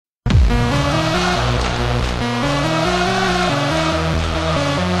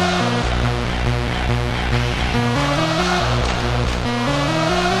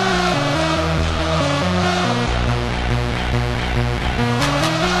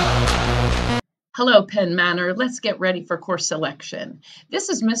Hello, Penn Manor. Let's get ready for course selection. This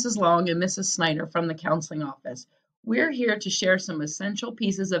is Mrs. Long and Mrs. Snyder from the counseling office. We're here to share some essential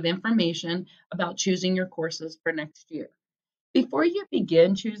pieces of information about choosing your courses for next year. Before you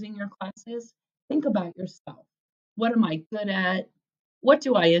begin choosing your classes, think about yourself. What am I good at? What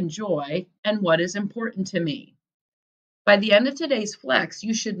do I enjoy? And what is important to me? By the end of today's flex,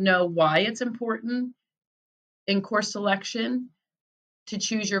 you should know why it's important in course selection, to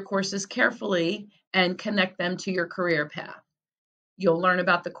choose your courses carefully and connect them to your career path. You'll learn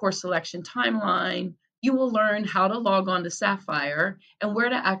about the course selection timeline. You will learn how to log on to Sapphire and where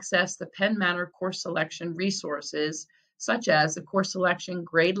to access the Penn Manor course selection resources, such as the course selection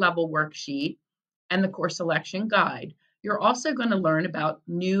grade level worksheet and the course selection guide. You're also going to learn about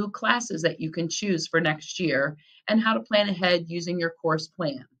new classes that you can choose for next year and how to plan ahead using your course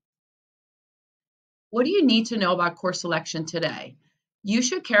plan. What do you need to know about course selection today? You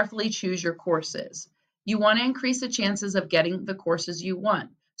should carefully choose your courses. You want to increase the chances of getting the courses you want.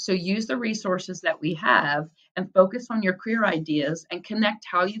 So use the resources that we have and focus on your career ideas and connect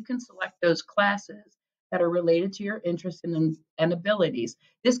how you can select those classes that are related to your interests and abilities.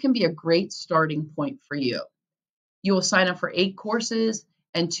 This can be a great starting point for you. You will sign up for 8 courses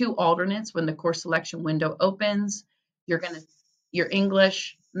and 2 alternates when the course selection window opens. Your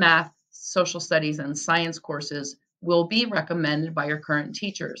English, math, social studies, and science courses will be recommended by your current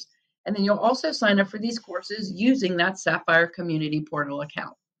teachers. And then you'll also sign up for these courses using that Sapphire Community Portal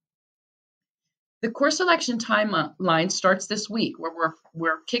account. The course selection timeline starts this week, where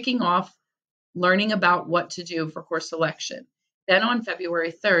we're kicking off learning about what to do for course selection. Then on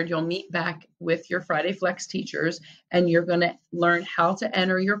February 3rd, you'll meet back with your Friday Flex teachers, and you're going to learn how to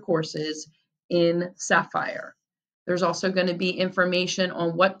enter your courses in Sapphire. There's also going to be information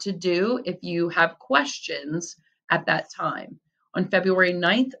on what to do if you have questions at that time. On February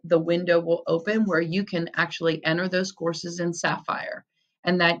 9th, the window will open where you can actually enter those courses in Sapphire.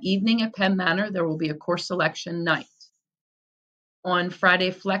 And that evening at Penn Manor, there will be a course selection night. On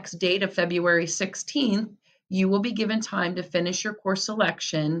Friday Flex date of February 16th, you will be given time to finish your course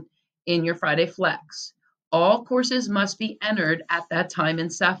selection in your Friday Flex. All courses must be entered at that time in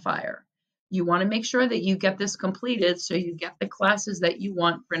Sapphire. You want to make sure that you get this completed so you get the classes that you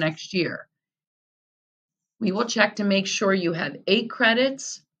want for next year. We will check to make sure you have 8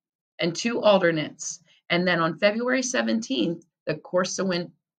 credits and 2 alternates. And then on February 17th, the course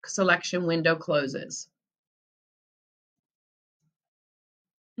selection window closes.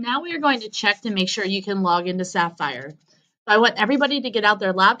 Now we are going to check to make sure you can log into Sapphire. I want everybody to get out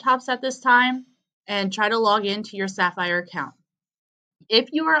their laptops at this time and try to log into your Sapphire account. If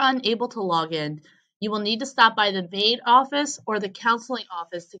you are unable to log in, you will need to stop by the maid office or the counseling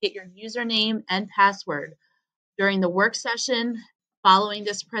office to get your username and password during the work session, following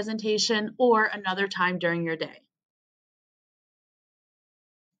this presentation, or another time during your day.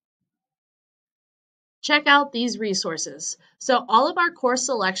 Check out these resources. So all of our course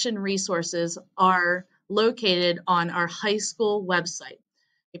selection resources are located on our high school website.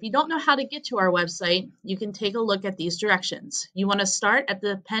 If you don't know how to get to our website, you can take a look at these directions. You want to start at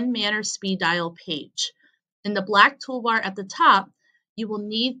the Penn Manor speed dial page. In the black toolbar at the top, you will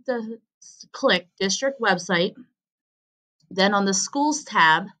need to click District Website. Then on the Schools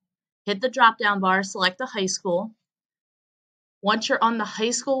tab, hit the drop-down bar, select the high school. Once you're on the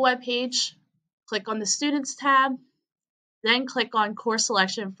high school webpage, click on the Students tab, then click on Course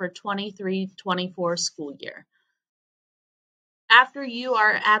Selection for 23-24 school year. After you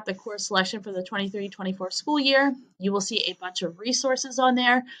are at the course selection for the 23-24 school year, you will see a bunch of resources on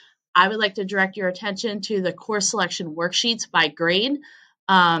there. I would like to direct your attention to the course selection worksheets by grade.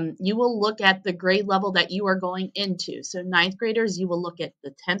 You will look at the grade level that you are going into. So 9th graders, you will look at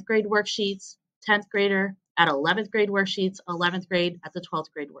the 10th grade worksheets, 10th grader at 11th grade worksheets, 11th grade at the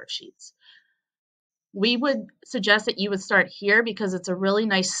 12th grade worksheets. We would suggest that you would start here because it's a really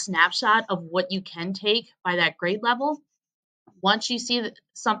nice snapshot of what you can take by that grade level. Once you see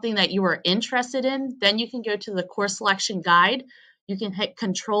something that you are interested in, then you can go to the course selection guide. You can hit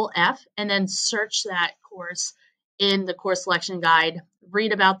Control F and then search that course in the course selection guide,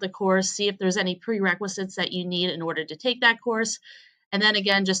 read about the course, see if there's any prerequisites that you need in order to take that course. And then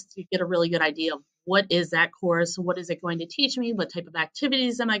again, just to get a really good idea of what is that course, what is it going to teach me, what type of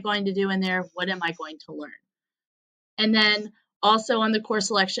activities am I going to do in there, what am I going to learn. And then also on the course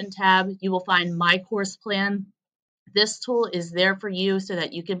selection tab, you will find My Course Plan. This tool is there for you so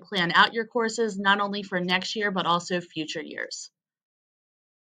that you can plan out your courses not only for next year, but also future years.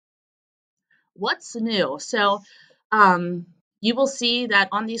 What's new? So you will see that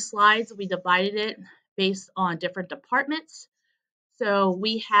on these slides, we divided it based on different departments. So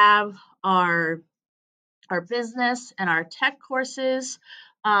we have our our business and our tech courses.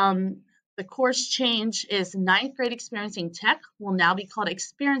 The course change is 9th grade Experiencing Tech will now be called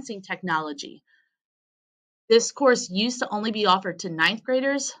Experiencing Technology. This course used to only be offered to 9th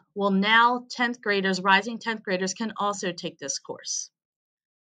graders. Well, now 10th graders, rising 10th graders can also take this course.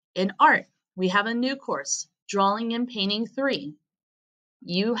 In art, we have a new course, Drawing and Painting 3.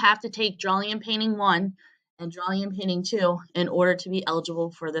 You have to take Drawing and Painting 1 and Drawing and Painting 2 in order to be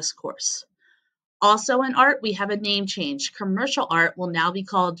eligible for this course. Also in art, we have a name change. Commercial art will now be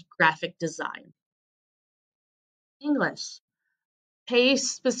called Graphic Design. English. Pay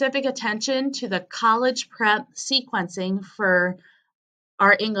specific attention to the college prep sequencing for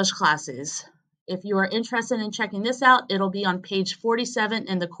our English classes. If you are interested in checking this out, it'll be on page 47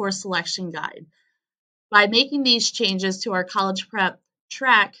 in the course selection guide. By making these changes to our college prep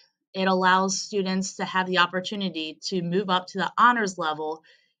track, it allows students to have the opportunity to move up to the honors level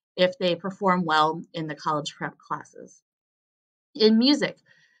if they perform well in the college prep classes. In music,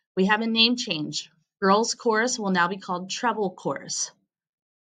 we have a name change. Girls chorus will now be called treble chorus.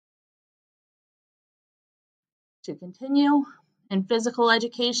 To continue, in physical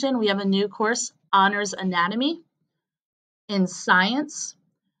education, we have a new course, Honors Anatomy. In science,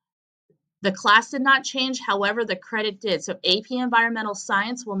 the class did not change, however, the credit did. So AP Environmental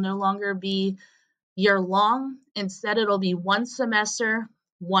Science will no longer be year-long. Instead, it'll be 1 semester,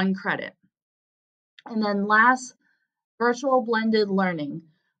 1 credit. And then last, virtual blended learning.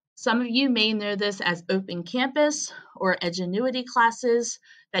 Some of you may know this as Open Campus or Edgenuity classes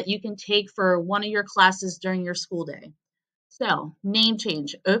that you can take for one of your classes during your school day. So, name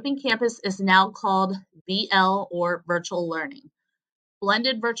change. Open Campus is now called VL or Virtual Learning.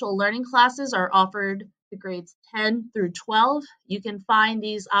 Blended virtual learning classes are offered to grades 10 through 12. You can find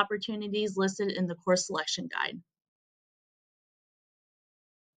these opportunities listed in the course selection guide.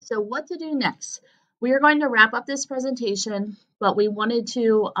 So what to do next? We are going to wrap up this presentation, but we wanted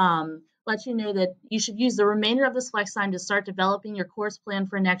to let you know that you should use the remainder of this flex time to start developing your course plan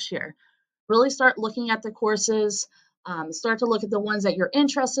for next year. Really start looking at the courses, start to look at the ones that you're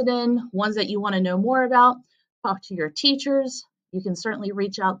interested in, ones that you want to know more about, talk to your teachers. You can certainly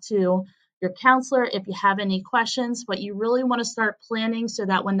reach out to your counselor if you have any questions, but you really want to start planning so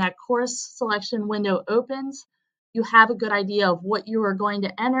that when that course selection window opens, you have a good idea of what you are going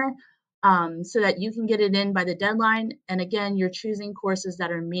to enter so that you can get it in by the deadline. And again, you're choosing courses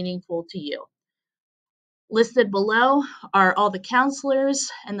that are meaningful to you. Listed below are all the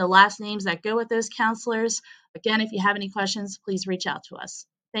counselors and the last names that go with those counselors. Again, if you have any questions, please reach out to us.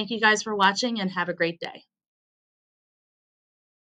 Thank you guys for watching and have a great day.